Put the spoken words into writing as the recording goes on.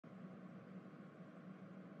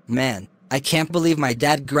Man, I can't believe my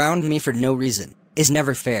dad ground me for no reason. It's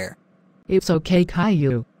never fair. It's okay,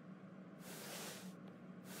 Caillou.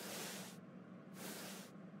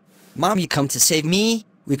 Mom, you come to save me?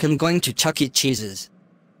 I'm going to Chuck E. Cheese's.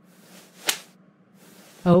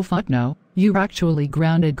 Oh fuck no, you're actually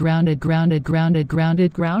grounded for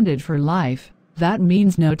life. That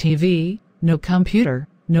means no TV, no computer,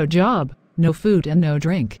 no job, no food and no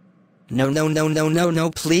drink. No,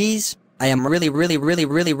 please. I am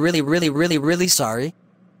really sorry.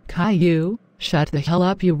 Caillou, shut the hell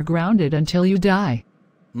up, you're grounded until you die.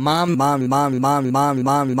 Mom,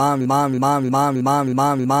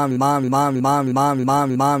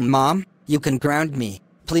 you can ground me.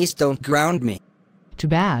 Please don't ground me. Too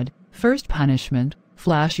bad. First punishment,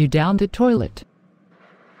 flash you down the toilet.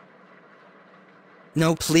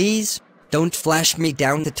 No, please. Don't flash me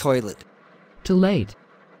down the toilet. Too late.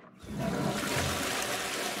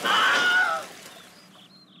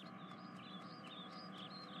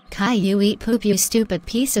 Caillou, eat poop, you stupid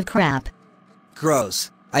piece of crap.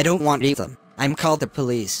 Gross. I don't want to eat them. I'm called the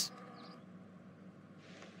police.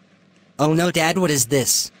 Oh no, Dad, what is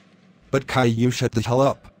this? But Caillou, shut the hell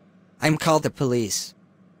up. I'm called the police.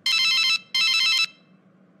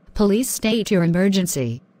 Police, state your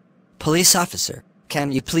emergency. Police officer,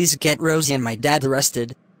 can you please get Rosie and my dad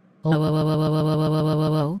arrested?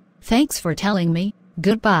 Oh. Thanks for telling me.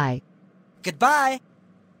 Goodbye. Goodbye!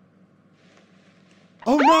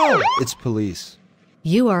 Oh no! It's police.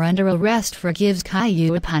 You are under arrest for gives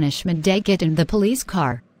Caillou a punishment day. Get in the police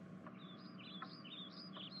car.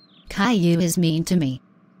 Caillou is mean to me.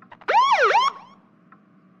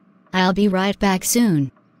 I'll be right back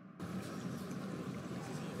soon.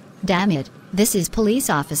 Damn it, this is police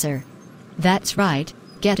officer. That's right,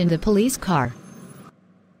 get in the police car.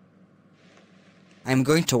 I'm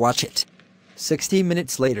going to watch it. 60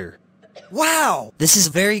 minutes later. Wow! This is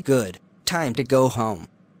very good. Time to go home.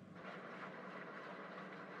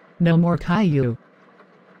 No more Caillou.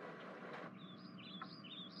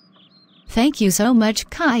 Thank you so much,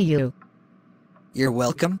 Caillou. You're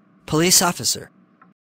welcome, police officer.